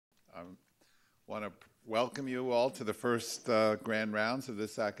Want to welcome you all to the first grand rounds of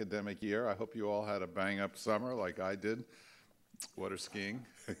this academic year. I hope you all had a bang-up summer like I did, water skiing,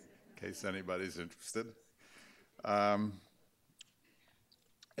 in case anybody's interested. Um,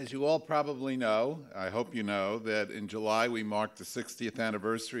 as you all probably know, I hope you know, that in July we marked the 60th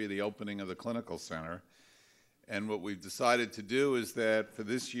anniversary of the opening of the Clinical Center. And what we've decided to do is that for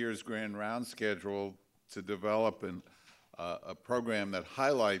this year's grand round schedule to develop a program that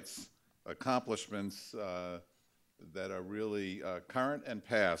highlights accomplishments that are really current and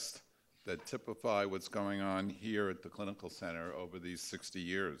past that typify what's going on here at the Clinical Center over these 60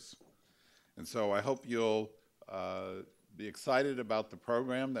 years. And so I hope you'll be excited about the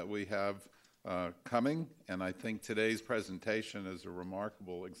program that we have coming, and I think today's presentation is a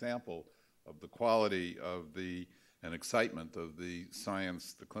remarkable example of the quality of and excitement of the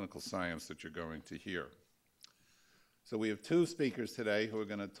science, the clinical science that you're going to hear. So we have two speakers today who are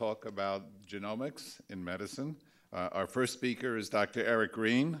going to talk about genomics in medicine. Our first speaker is Dr. Eric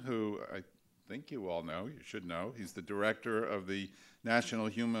Green, who I think you all know, you should know. He's the director of the National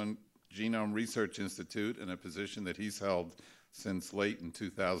Human Genome Research Institute, in a position that he's held since late in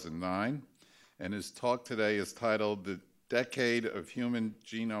 2009. And his talk today is titled "The Decade of Human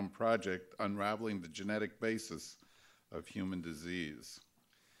Genome Project, Unraveling the Genetic Basis of Human Disease."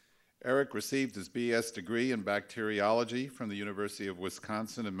 Eric received his BS degree in bacteriology from the University of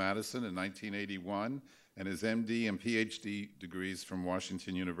Wisconsin in Madison in 1981, and his MD and PhD degrees from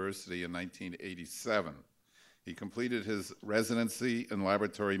Washington University in 1987. He completed his residency in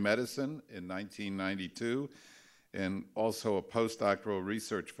laboratory medicine in 1992, and also a postdoctoral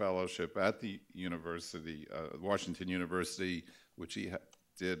research fellowship at the university, Washington University, which he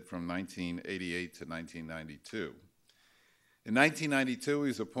did from 1988 to 1992. In 1992, he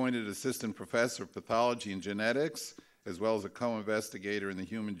was appointed assistant professor of pathology and genetics, as well as a co-investigator in the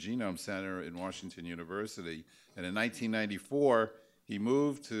Human Genome Center in Washington University. And in 1994, he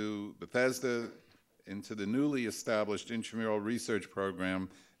moved to Bethesda into the newly established intramural research program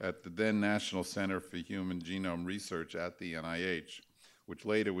at the then National Center for Human Genome Research at the NIH, which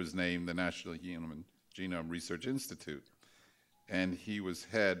later was named the National Human Genome Research Institute. And he was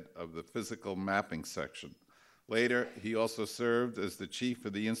head of the physical mapping section. Later, he also served as the chief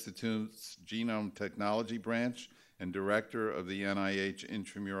of the Institute's Genome Technology Branch and director of the NIH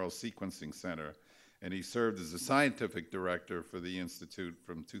Intramural Sequencing Center. And he served as the scientific director for the Institute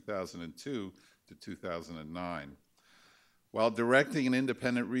from 2002 to 2009. While directing an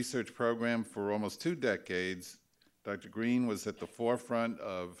independent research program for almost 2 decades, Dr. Green was at the forefront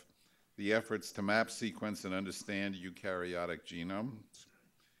of the efforts to map, sequence, and understand eukaryotic genomes.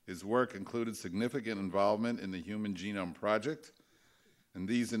 His work included significant involvement in the Human Genome Project, and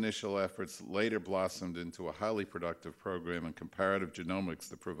these initial efforts later blossomed into a highly productive program in comparative genomics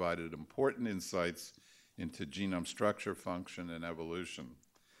that provided important insights into genome structure, function, and evolution.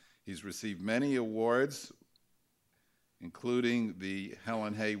 He's received many awards, including the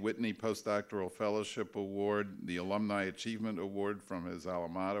Helen Hay Whitney Postdoctoral Fellowship Award, the Alumni Achievement Award from his alma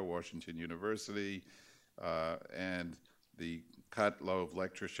mater, Washington University, and the Kotlove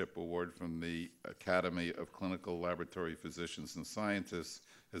Lectureship Award from the Academy of Clinical Laboratory Physicians and Scientists,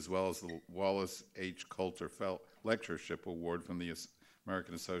 as well as the Wallace H. Coulter Lectureship Award from the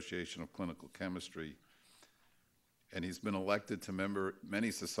American Association of Clinical Chemistry. And he's been elected to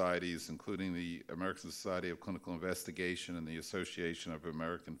many societies, including the American Society of Clinical Investigation and the Association of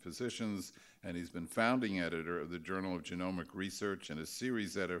American Physicians, and he's been founding editor of the Journal of Genomic Research and a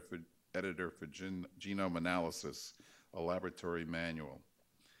series editor for Genome Analysis, a laboratory manual.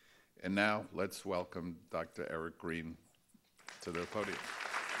 And now let's welcome Dr. Eric Green to the podium.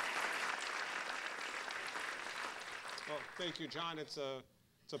 Well, thank you, John. It's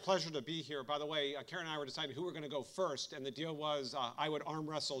a pleasure to be here. By the way, Karen and I were deciding who were going to go first, and the deal was I would arm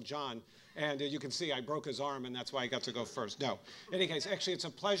wrestle John. And you can see I broke his arm, and that's why I got to go first. No. In any case, actually, it's a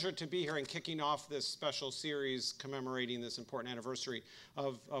pleasure to be here and kicking off this special series commemorating this important anniversary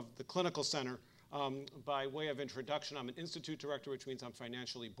of the Clinical Center. By way of introduction, I'm an institute director, which means I'm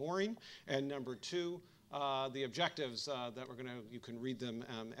financially boring. And number two, the objectives that you can read them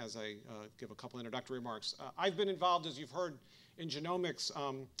as I give a couple introductory remarks. I've been involved, as you've heard, in genomics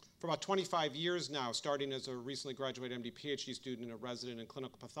for about 25 years now, starting as a recently graduated MD PhD student and a resident in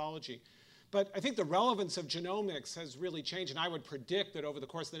clinical pathology. But I think the relevance of genomics has really changed, and I would predict that over the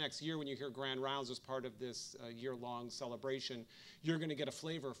course of the next year, when you hear Grand Rounds as part of this year-long celebration, you're going to get a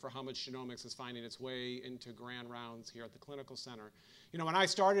flavor for how much genomics is finding its way into Grand Rounds here at the Clinical Center. You know, when I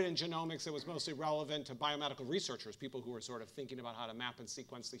started in genomics, it was mostly relevant to biomedical researchers, people who were sort of thinking about how to map and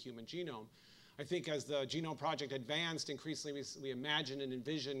sequence the human genome. I think as the Genome Project advanced, increasingly we imagined and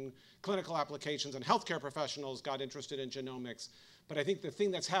envisioned clinical applications, and healthcare professionals got interested in genomics. But I think the thing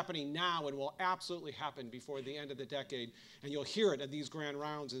that's happening now and will absolutely happen before the end of the decade, and you'll hear it at these grand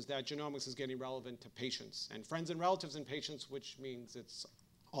rounds, is that genomics is getting relevant to patients and friends and relatives in patients, which means it's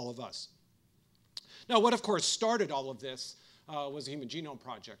all of us. Now, what of course started all of this was the Human Genome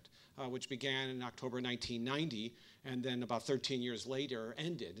Project, which began in October 1990, and then about 13 years later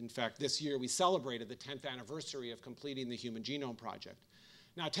ended. In fact, this year we celebrated the 10th anniversary of completing the Human Genome Project.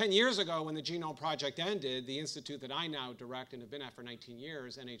 Now, 10 years ago, when the Genome Project ended, the institute that I now direct and have been at for 19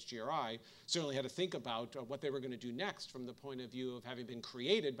 years, NHGRI, certainly had to think about what they were going to do next from the point of view of having been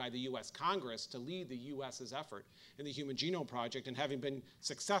created by the US Congress to lead the US's effort in the Human Genome Project, and having been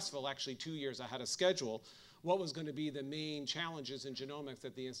successful actually 2 years ahead of schedule. What was going to be the main challenges in genomics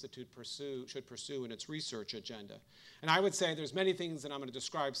that the Institute should pursue in its research agenda. And I would say there's many things, and I'm going to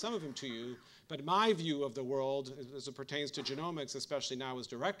describe some of them to you, but my view of the world as it pertains to genomics, especially now as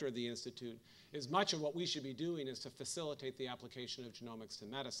director of the Institute, is much of what we should be doing is to facilitate the application of genomics to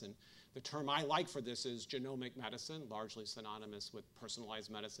medicine. The term I like for this is genomic medicine, largely synonymous with personalized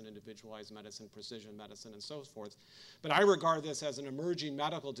medicine, individualized medicine, precision medicine, and so forth. But I regard this as an emerging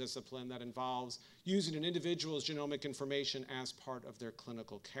medical discipline that involves using an individual's genomic information as part of their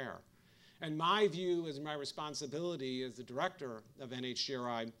clinical care. And my view as my responsibility as the director of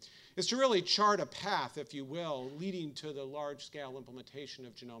NHGRI is to really chart a path, if you will, leading to the large-scale implementation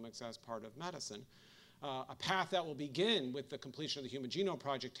of genomics as part of medicine. A path that will begin with the completion of the Human Genome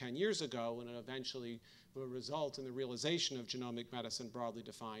Project 10 years ago, and it eventually will result in the realization of genomic medicine broadly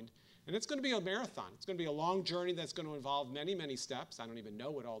defined. And it's going to be a marathon. It's going to be a long journey that's going to involve many, many steps. I don't even know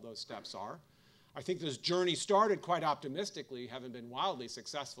what all those steps are. I think this journey started quite optimistically, having been wildly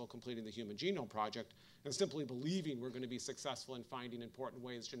successful completing the Human Genome Project, and simply believing we're going to be successful in finding important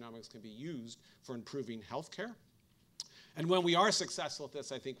ways genomics can be used for improving healthcare. And when we are successful at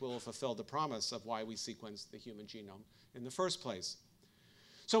this, I think we'll fulfill the promise of why we sequenced the human genome in the first place.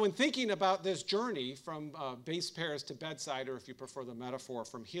 So in thinking about this journey from base pairs to bedside, or if you prefer the metaphor,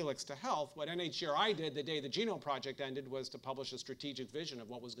 from helix to health, what NHGRI did the day the Genome Project ended was to publish a strategic vision of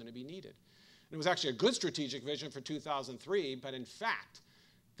what was going to be needed. And it was actually a good strategic vision for 2003, but in fact,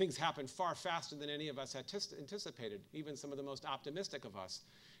 things happened far faster than any of us had anticipated, even some of the most optimistic of us.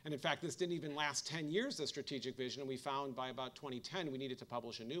 And in fact, this didn't even last 10 years, the strategic vision, and we found by about 2010 we needed to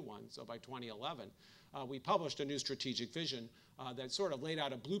publish a new one. So by 2011, we published a new strategic vision that sort of laid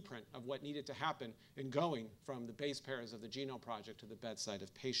out a blueprint of what needed to happen in going from the base pairs of the Genome Project to the bedside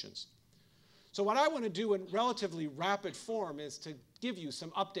of patients. So what I want to do in relatively rapid form is to give you some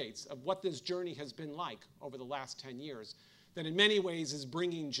updates of what this journey has been like over the last 10 years that in many ways is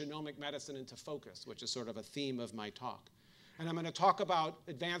bringing genomic medicine into focus, which is sort of a theme of my talk. And I'm going to talk about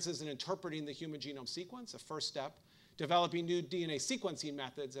advances in interpreting the human genome sequence, a first step, developing new DNA sequencing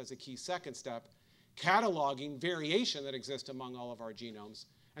methods as a key second step, cataloging variation that exists among all of our genomes,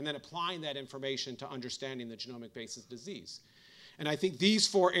 and then applying that information to understanding the genomic basis of disease. And I think these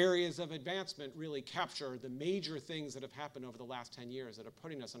four areas of advancement really capture the major things that have happened over the last 10 years that are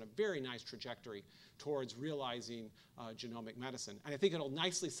putting us on a very nice trajectory towards realizing genomic medicine. And I think it'll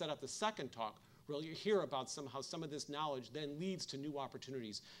nicely set up the second talk, where you'll hear about how some of this knowledge then leads to new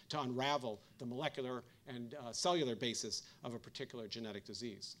opportunities to unravel the molecular and cellular basis of a particular genetic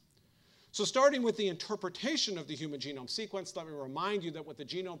disease. So starting with the interpretation of the human genome sequence, let me remind you that what the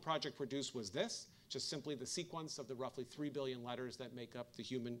Genome Project produced was this, just simply the sequence of the roughly 3 billion letters that make up the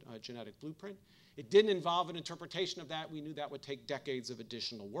human genetic blueprint. It didn't involve an interpretation of that. We knew that would take decades of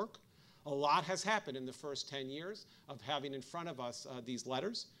additional work. A lot has happened in the first 10 years of having in front of us these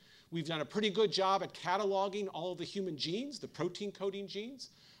letters. We've done a pretty good job at cataloging all of the human genes, the protein coding genes.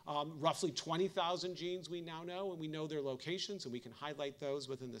 Roughly 20,000 genes we now know, and we know their locations, and we can highlight those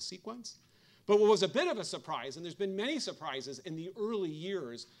within the sequence. But what was a bit of a surprise, and there's been many surprises in the early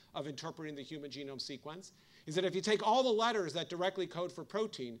years of interpreting the human genome sequence, is that if you take all the letters that directly code for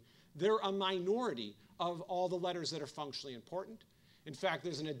protein, they're a minority of all the letters that are functionally important. In fact,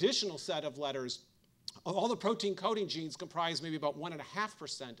 there's an additional set of letters. All the protein coding genes comprise maybe about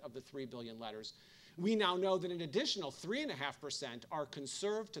 1.5% of the 3 billion letters. We now know that an additional 3.5% are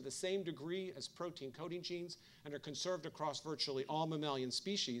conserved to the same degree as protein coding genes and are conserved across virtually all mammalian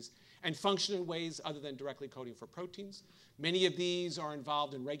species and function in ways other than directly coding for proteins. Many of these are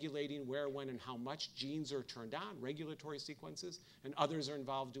involved in regulating where, when, and how much genes are turned on, regulatory sequences, and others are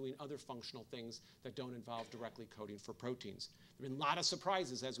involved doing other functional things that don't involve directly coding for proteins. There have been a lot of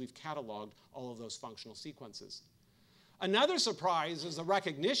surprises as we've cataloged all of those functional sequences. Another surprise is the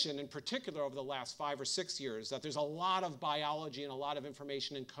recognition, in particular over the last 5 or 6 years, that there's a lot of biology and a lot of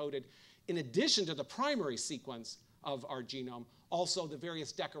information encoded in addition to the primary sequence of our genome, also the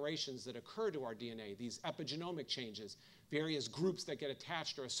various decorations that occur to our DNA, these epigenomic changes, various groups that get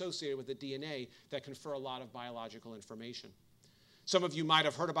attached or associated with the DNA that confer a lot of biological information. Some of you might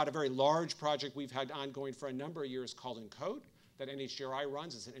have heard about a very large project we've had ongoing for a number of years called ENCODE that NHGRI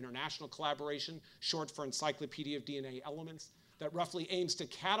runs. It's an international collaboration, short for Encyclopedia of DNA Elements, that roughly aims to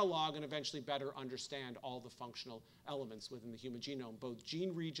catalog and eventually better understand all the functional elements within the human genome, both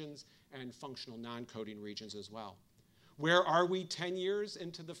gene regions and functional non-coding regions as well. Where are we 10 years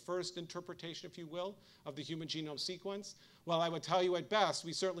into the first interpretation, if you will, of the human genome sequence? Well, I would tell you at best,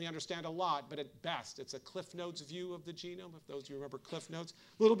 we certainly understand a lot, but at best, it's a Cliff Notes view of the genome, if those of you remember Cliff Notes.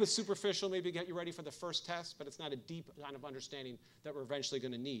 A little bit superficial, maybe get you ready for the first test, but it's not a deep kind of understanding that we're eventually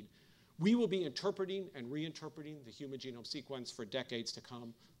going to need. We will be interpreting and reinterpreting the human genome sequence for decades to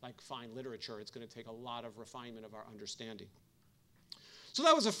come, like fine literature. It's going to take a lot of refinement of our understanding. So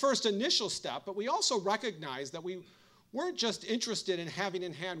that was a first initial step, but we also recognized that we weren't just interested in having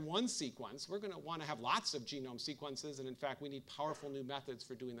in hand one sequence. We're going to want to have lots of genome sequences, and in fact, we need powerful new methods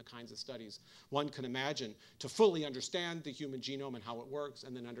for doing the kinds of studies one can imagine to fully understand the human genome and how it works,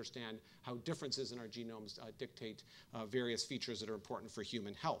 and then understand how differences in our genomes dictate various features that are important for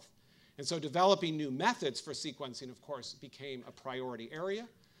human health. And so developing new methods for sequencing, of course, became a priority area.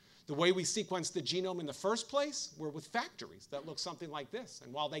 The way we sequenced the genome in the first place were with factories that looked something like this.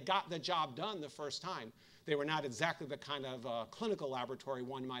 And while they got the job done the first time, they were not exactly the kind of clinical laboratory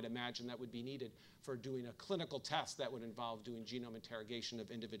one might imagine that would be needed for doing a clinical test that would involve doing genome interrogation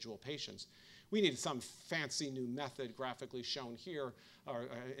of individual patients. We needed some fancy new method graphically shown here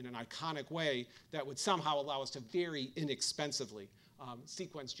in an iconic way that would somehow allow us to very inexpensively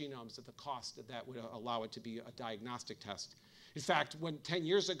sequence genomes at the cost that would allow it to be a diagnostic test. In fact, 10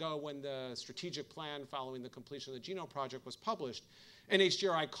 years ago, when the strategic plan following the completion of the Genome Project was published,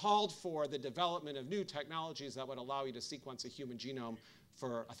 NHGRI called for the development of new technologies that would allow you to sequence a human genome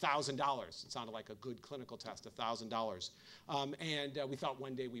for $1,000. It sounded like a good clinical test, $1,000. And we thought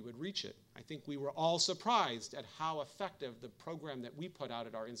one day we would reach it. I think we were all surprised at how effective the program that we put out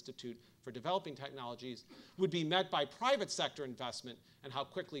at our Institute for Developing Technologies would be met by private sector investment and how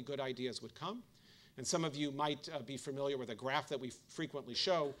quickly good ideas would come. And some of you might be familiar with a graph that we frequently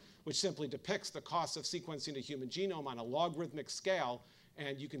show, which simply depicts the cost of sequencing a human genome on a logarithmic scale.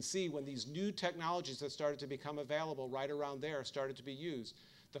 And you can see when these new technologies that started to become available right around there started to be used,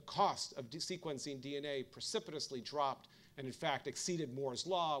 the cost of sequencing DNA precipitously dropped and, in fact, exceeded Moore's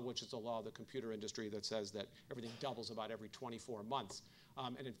law, which is the law of the computer industry that says that everything doubles about every 24 months.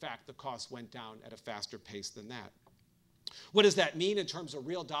 And, in fact, the cost went down at a faster pace than that. What does that mean in terms of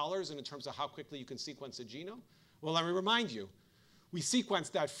real dollars and in terms of how quickly you can sequence a genome? Well, let me remind you, we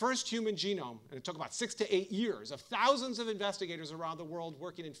sequenced that first human genome, and it took about 6 to 8 years of thousands of investigators around the world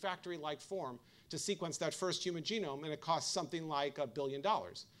working in factory-like form to sequence that first human genome, and it cost something like $1 billion.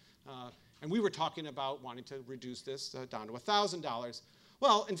 And we were talking about wanting to reduce this down to $1,000.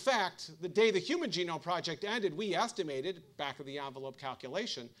 Well, in fact, the day the Human Genome Project ended, we estimated, back of the envelope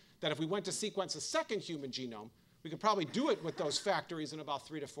calculation, that if we went to sequence a second human genome, we could probably do it with those factories in about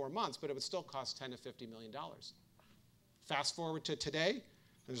 3 to 4 months, but it would still cost $10 to $50 million. Fast forward to today,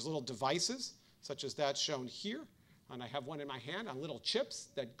 there's little devices, such as that shown here, and I have one in my hand on little chips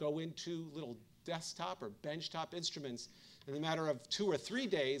that go into little desktop or benchtop instruments. In a matter of 2 or 3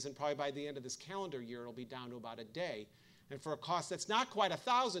 days, and probably by the end of this calendar year, it'll be down to about a day. And for a cost that's not quite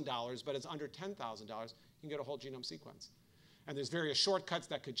 $1,000, but it's under $10,000, you can get a whole genome sequence. And there's various shortcuts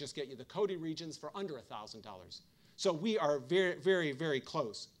that could just get you the coding regions for under $1,000. So we are very, very, very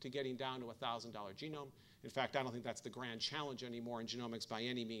close to getting down to a $1,000 genome. In fact, I don't think that's the grand challenge anymore in genomics by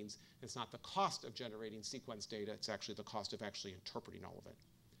any means. It's not the cost of generating sequence data. It's actually the cost of actually interpreting all of it.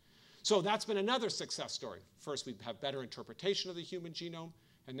 So that's been another success story. First, we have better interpretation of the human genome,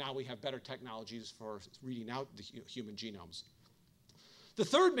 and now we have better technologies for reading out the human genomes. The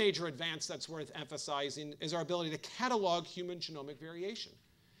third major advance that's worth emphasizing is our ability to catalog human genomic variation.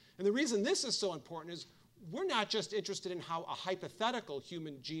 And the reason this is so important is we're not just interested in how a hypothetical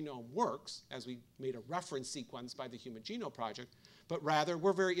human genome works, as we made a reference sequence by the Human Genome Project, but rather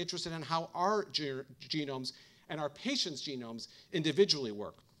we're very interested in how our genomes and our patients' genomes individually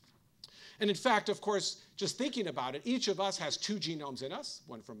work. And in fact, of course, just thinking about it, each of us has 2 genomes in us,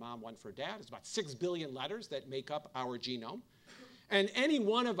 one for mom, one for dad. It's about 6 billion letters that make up our genome. And any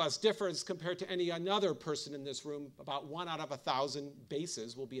one of us differs compared to any another person in this room. About 1 out of 1,000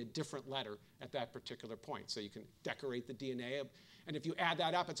 bases will be a different letter at that particular point. So you can decorate the DNA. And if you add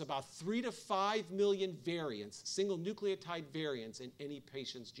that up, it's about 3 to 5 million variants, single nucleotide variants in any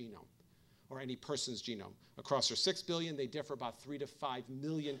patient's genome. or any person's genome. Across their 6 billion, they differ about 3 to 5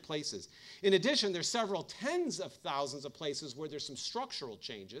 million places. In addition, there's several tens of thousands of places where there's some structural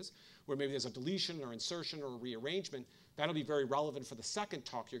changes, where maybe there's a deletion or insertion or a rearrangement. That'll be very relevant for the second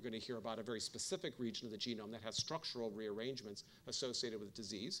talk you're going to hear about, a very specific region of the genome that has structural rearrangements associated with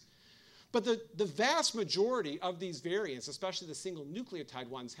disease. But the vast majority of these variants, especially the single nucleotide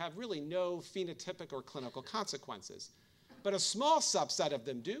ones, have really no phenotypic or clinical consequences. But a small subset of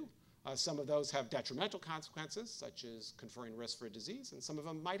them do. Some of those have detrimental consequences, such as conferring risk for a disease, and some of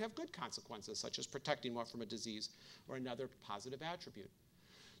them might have good consequences, such as protecting one from a disease or another positive attribute.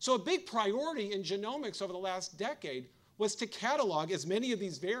 So a big priority in genomics over the last decade was to catalog as many of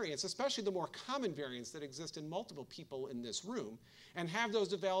these variants, especially the more common variants that exist in multiple people in this room, and have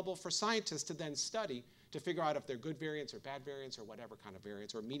those available for scientists to then study to figure out if they're good variants or bad variants or whatever kind of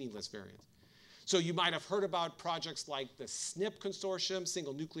variants or meaningless variants. So you might have heard about projects like the SNP Consortium,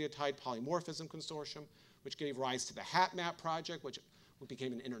 Single Nucleotide Polymorphism Consortium, which gave rise to the HapMap project, which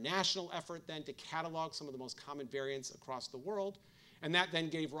became an international effort then to catalog some of the most common variants across the world. And that then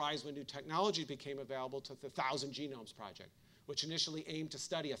gave rise, when new technology became available, to the 1,000 Genomes Project, which initially aimed to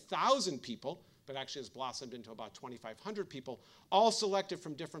study 1,000 people, but actually has blossomed into about 2,500 people, all selected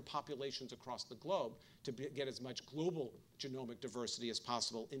from different populations across the globe to get as much global genomic diversity as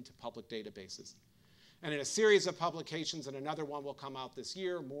possible into public databases. And in a series of publications, and another one will come out this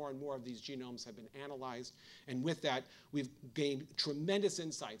year, more and more of these genomes have been analyzed. And with that, we've gained tremendous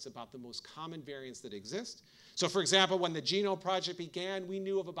insights about the most common variants that exist. So for example, when the Genome Project began, we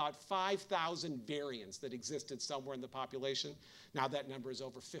knew of about 5,000 variants that existed somewhere in the population. Now that number is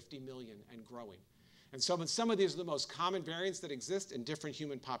over 50 million and growing. And so some of these are the most common variants that exist in different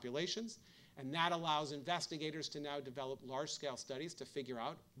human populations. And that allows investigators to now develop large-scale studies to figure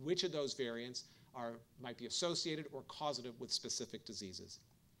out which of those variants might be associated or causative with specific diseases.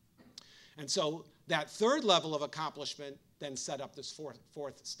 And so that third level of accomplishment then set up this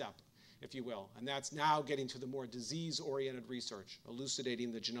fourth step, if you will. And that's now getting to the more disease-oriented research,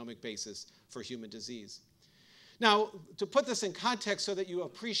 elucidating the genomic basis for human disease. Now, to put this in context so that you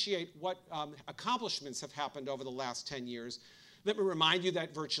appreciate what accomplishments have happened over the last 10 years, let me remind you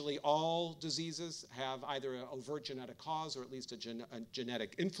that virtually all diseases have either an overt genetic cause or at least a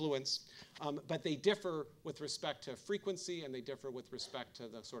genetic influence, but they differ with respect to frequency and they differ with respect to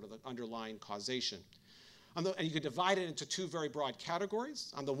the sort of the underlying causation. And you could divide it into two very broad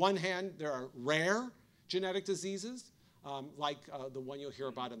categories. On the one hand, there are rare genetic diseases, like the one you'll hear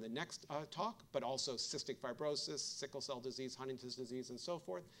about in the next talk, but also cystic fibrosis, sickle cell disease, Huntington's disease, and so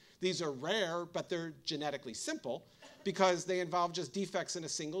forth. These are rare, but they're genetically simple because they involve just defects in a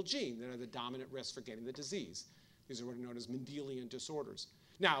single gene that are the dominant risk for getting the disease. These are what are known as Mendelian disorders.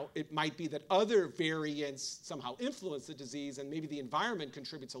 Now, it might be that other variants somehow influence the disease, and maybe the environment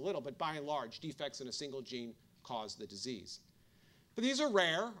contributes a little, but by and large, defects in a single gene cause the disease. But these are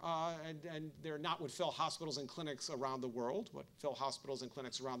rare, and they're not what fill hospitals and clinics around the world. What fill hospitals and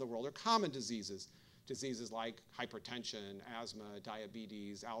clinics around the world are common diseases. Diseases like hypertension, asthma,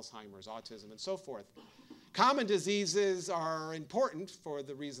 diabetes, Alzheimer's, autism, and so forth. Common diseases are important for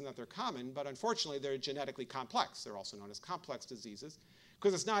the reason that they're common, but unfortunately they're genetically complex. They're also known as complex diseases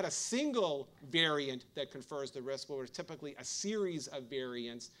because it's not a single variant that confers the risk, but it's typically a series of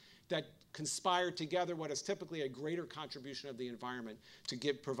variants that conspire together what is typically a greater contribution of the environment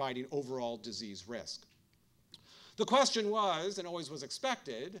to providing overall disease risk. The question was, and always was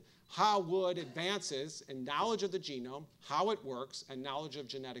expected, how would advances in knowledge of the genome, how it works, and knowledge of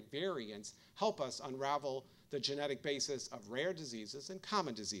genetic variants help us unravel the genetic basis of rare diseases and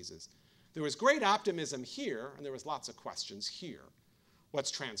common diseases? There was great optimism here, and there was lots of questions here.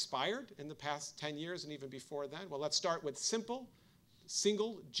 What's transpired in the past 10 years and even before then? Well, let's start with simple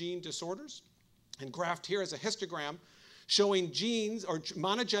single gene disorders. And graphed here is a histogram showing genes or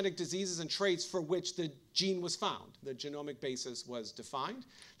monogenic diseases and traits for which the gene was found. The genomic basis was defined.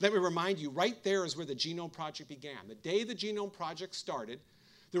 Let me remind you, right there is where the Genome Project began. The day the Genome Project started,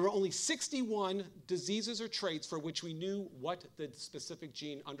 there were only 61 diseases or traits for which we knew what the specific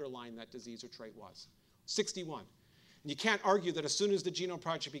gene underlying that disease or trait was. 61. And you can't argue that as soon as the Genome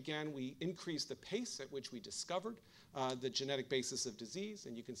Project began, we increased the pace at which we discovered the genetic basis of disease.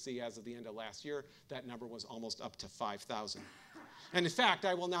 And you can see as of the end of last year, that number was almost up to 5,000. And in fact,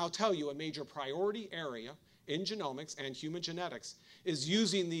 I will now tell you a major priority area in genomics and human genetics is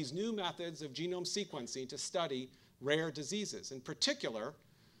using these new methods of genome sequencing to study rare diseases. In particular,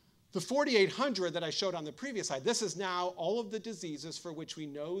 the 4,800 that I showed on the previous slide, this is now all of the diseases for which we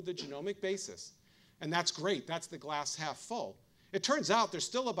know the genomic basis. And that's great. That's the glass half full. It turns out there's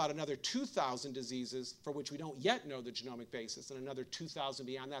still about another 2,000 diseases for which we don't yet know the genomic basis, and another 2,000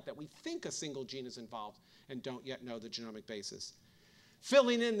 beyond that we think a single gene is involved and don't yet know the genomic basis.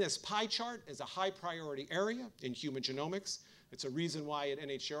 Filling in this pie chart is a high priority area in human genomics. It's a reason why at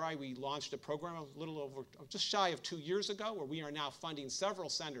NHGRI we launched a program a little over, just shy of 2 years ago, where we are now funding several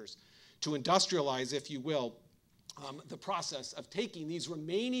centers to industrialize, if you will, the process of taking these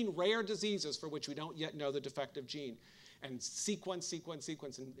remaining rare diseases for which we don't yet know the defective gene and sequence,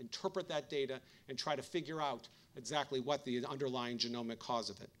 and interpret that data and try to figure out exactly what the underlying genomic cause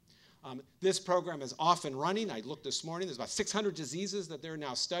of it. This program is off and running. I looked this morning. There's about 600 diseases that they're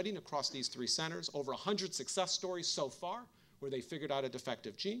now studying across these 3 centers, over 100 success stories so far where they figured out a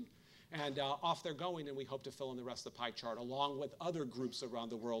defective gene. And off they're going, and we hope to fill in the rest of the pie chart, along with other groups around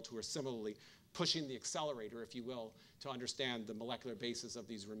the world who are similarly pushing the accelerator, if you will, to understand the molecular basis of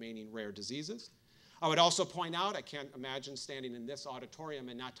these remaining rare diseases. I would also point out, I can't imagine standing in this auditorium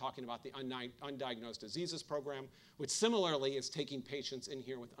and not talking about the Undiagnosed Diseases Program, which similarly is taking patients in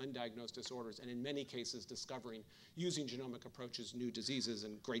here with undiagnosed disorders and in many cases discovering, using genomic approaches, new diseases.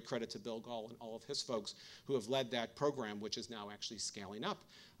 And great credit to Bill Gall and all of his folks who have led that program, which is now actually scaling up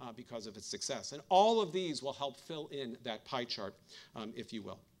because of its success. And all of these will help fill in that pie chart, if you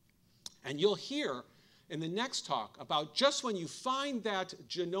will. And you'll hear in the next talk about just when you find that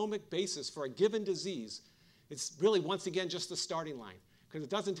genomic basis for a given disease, it's really, once again, just the starting line, because it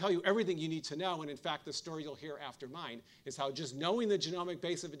doesn't tell you everything you need to know. And in fact, the story you'll hear after mine is how just knowing the genomic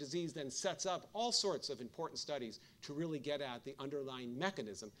base of a disease then sets up all sorts of important studies to really get at the underlying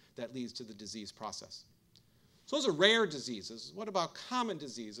mechanism that leads to the disease process. So those are rare diseases. What about common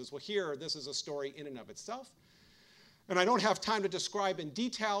diseases? Well, here, this is a story in and of itself. And I don't have time to describe in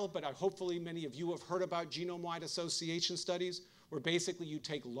detail, but hopefully many of you have heard about genome-wide association studies, where basically you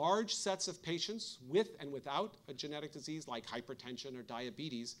take large sets of patients with and without a genetic disease like hypertension or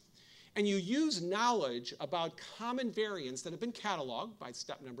diabetes, and you use knowledge about common variants that have been cataloged by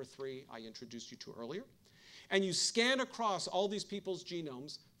step number 3 I introduced you to earlier, and you scan across all these people's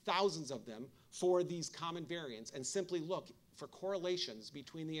genomes, thousands of them, for these common variants, and simply look for correlations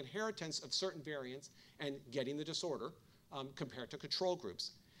between the inheritance of certain variants and getting the disorder compared to control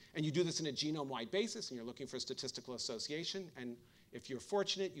groups. And you do this in a genome-wide basis, and you're looking for statistical association. And if you're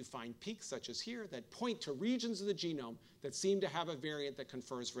fortunate, you find peaks, such as here, that point to regions of the genome that seem to have a variant that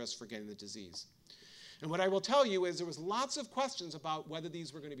confers risk for getting the disease. And what I will tell you is there was lots of questions about whether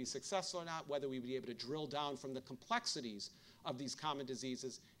these were going to be successful or not, whether we'd be able to drill down from the complexities of these common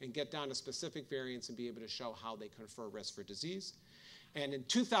diseases and get down to specific variants and be able to show how they confer risk for disease. And in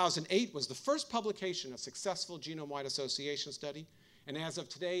 2008 was the first publication of successful genome-wide association study. And as of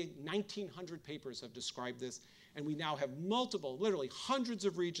today, 1,900 papers have described this. And we now have multiple, literally hundreds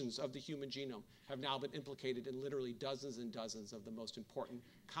of regions of the human genome have now been implicated in literally dozens and dozens of the most important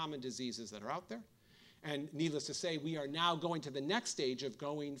common diseases that are out there. And needless to say, we are now going to the next stage of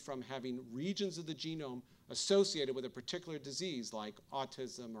going from having regions of the genome associated with a particular disease like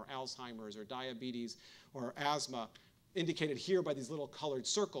autism or Alzheimer's or diabetes or asthma, indicated here by these little colored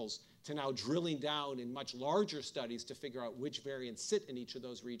circles, to now drilling down in much larger studies to figure out which variants sit in each of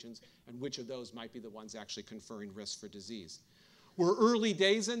those regions and which of those might be the ones actually conferring risk for disease. We're early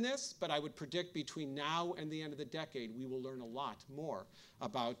days in this, but I would predict between now and the end of the decade, we will learn a lot more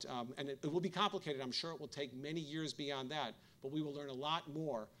about, and it will be complicated. I'm sure it will take many years beyond that, but we will learn a lot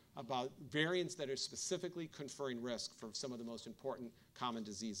more about variants that are specifically conferring risk for some of the most important common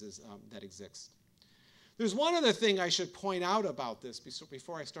diseases that exist. There's one other thing I should point out about this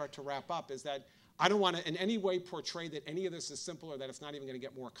before I start to wrap up, is that I don't want to in any way portray that any of this is simple or that it's not even going to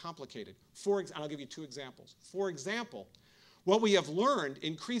get more complicated. And I'll give you 2 examples. For example, what we have learned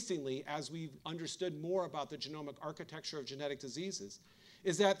increasingly as we've understood more about the genomic architecture of genetic diseases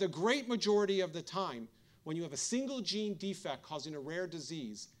is that the great majority of the time, when you have a single gene defect causing a rare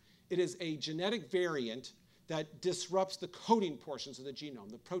disease, it is a genetic variant that disrupts the coding portions of the genome,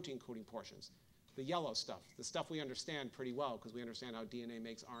 the protein coding portions, the yellow stuff, the stuff we understand pretty well because we understand how DNA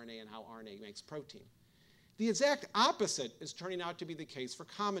makes RNA and how RNA makes protein. The exact opposite is turning out to be the case for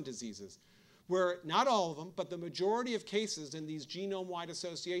common diseases, where not all of them, but the majority of cases in these genome-wide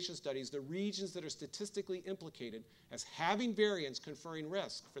association studies, the regions that are statistically implicated as having variants conferring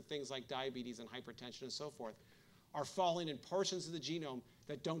risk for things like diabetes and hypertension and so forth, are falling in portions of the genome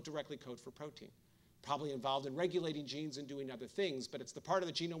that don't directly code for protein. Probably involved in regulating genes and doing other things, but it's the part of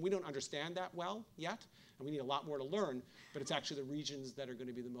the genome we don't understand that well yet, and we need a lot more to learn, but it's actually the regions that are going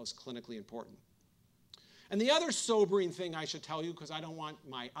to be the most clinically important. And the other sobering thing I should tell you, because I don't want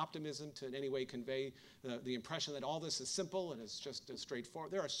my optimism to in any way convey the impression that all this is simple and it's just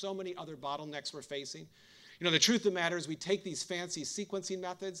straightforward. There are so many other bottlenecks we're facing. You know, the truth of the matter is we take these fancy sequencing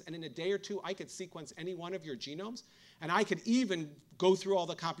methods, and in a day or two, I could sequence any one of your genomes, and I could even go through all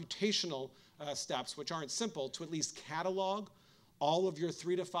the computational steps, which aren't simple, to at least catalog all of your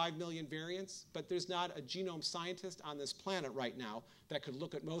 3 to 5 million variants. But there's not a genome scientist on this planet right now that could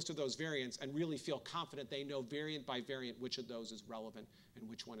look at most of those variants and really feel confident they know variant by variant which of those is relevant and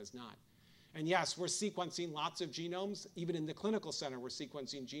which one is not. And yes, we're sequencing lots of genomes. Even in the clinical center, we're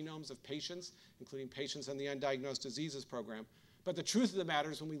sequencing genomes of patients, including patients in the Undiagnosed Diseases Program. But the truth of the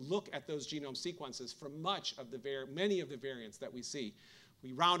matter is when we look at those genome sequences for many of the variants that we see,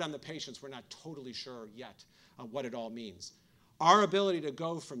 we round on the patients, we're not totally sure yet what it all means. Our ability to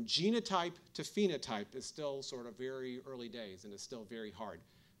go from genotype to phenotype is still sort of very early days and is still very hard.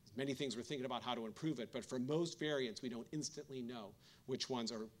 There's many things we're thinking about how to improve it, but for most variants, we don't instantly know which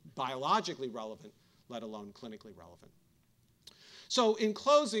ones are biologically relevant, let alone clinically relevant. So in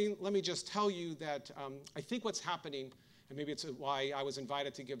closing, let me just tell you that I think what's happening, and maybe it's why I was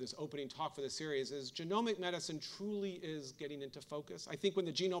invited to give this opening talk for the series, is genomic medicine truly is getting into focus. I think when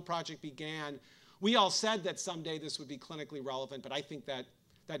the Genome Project began, we all said that someday this would be clinically relevant, but I think that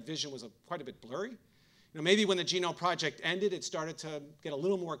that vision was quite a bit blurry. You know, maybe when the Genome Project ended, it started to get a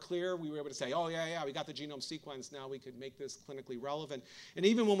little more clear. We were able to say, oh, yeah, we got the genome sequence. Now we could make this clinically relevant. And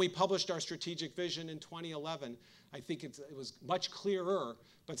even when we published our strategic vision in 2011, I think it was much clearer,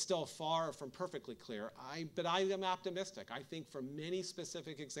 but still far from perfectly clear. But I am optimistic. I think for many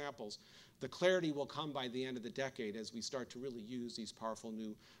specific examples, the clarity will come by the end of the decade as we start to really use these powerful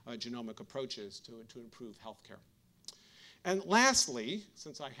new genomic approaches to improve healthcare. And lastly,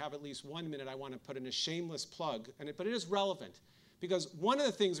 since I have at least 1 minute, I want to put in a shameless plug, but it is relevant. Because one of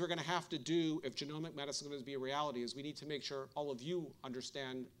the things we're going to have to do if genomic medicine is going to be a reality is we need to make sure all of you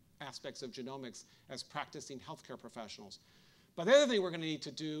understand aspects of genomics as practicing healthcare professionals. But the other thing we're going to need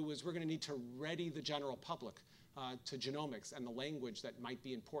to do is we're going to need to ready the general public to genomics and the language that might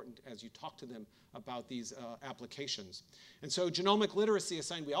be important as you talk to them about these applications. And so genomic literacy is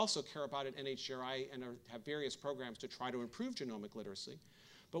something we also care about at NHGRI and have various programs to try to improve genomic literacy.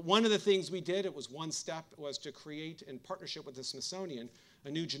 But one of the things we did, it was one step, was to create, in partnership with the Smithsonian, a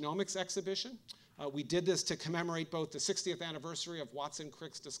new genomics exhibition. We did this to commemorate both the 60th anniversary of Watson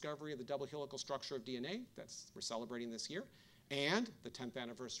Crick's discovery of the double helical structure of DNA, we're celebrating this year, and the 10th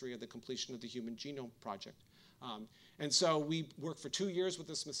anniversary of the completion of the Human Genome Project. And so we worked for 2 years with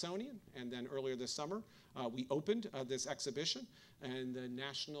the Smithsonian, and then earlier this summer, we opened this exhibition in the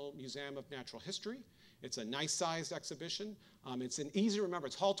National Museum of Natural History. It's a nice-sized exhibition. It's an easy to remember.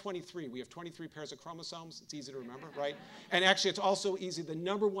 It's Hall 23. We have 23 pairs of chromosomes. It's easy to remember, right? And actually, it's also easy. The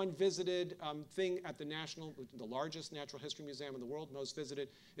 #1 visited thing at the largest natural history museum in the world, most visited,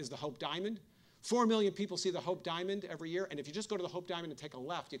 is the Hope Diamond. 4 million people see the Hope Diamond every year, and if you just go to the Hope Diamond and take a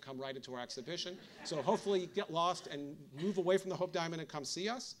left, you come right into our exhibition. So hopefully you get lost and move away from the Hope Diamond and come see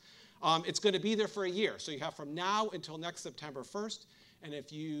us. It's going to be there for a year, so you have from now until next September 1st, and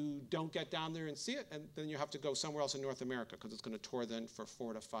if you don't get down there and see it, then you have to go somewhere else in North America, because it's going to tour then for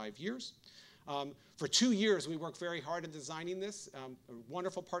 4 to 5 years. For 2 years, we worked very hard in designing this, a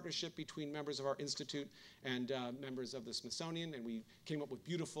wonderful partnership between members of our institute and members of the Smithsonian, and we came up with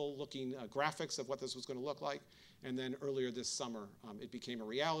beautiful looking graphics of what this was going to look like. And then earlier this summer, it became a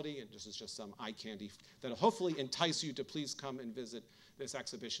reality, and this is just some eye candy that'll hopefully entice you to please come and visit this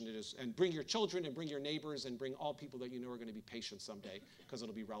exhibition. And bring your children and bring your neighbors and bring all people that you know are going to be patients someday, because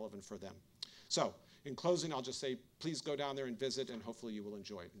it'll be relevant for them. So in closing, I'll just say, please go down there and visit, and hopefully you will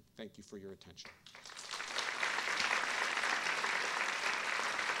enjoy it. And thank you for your attention.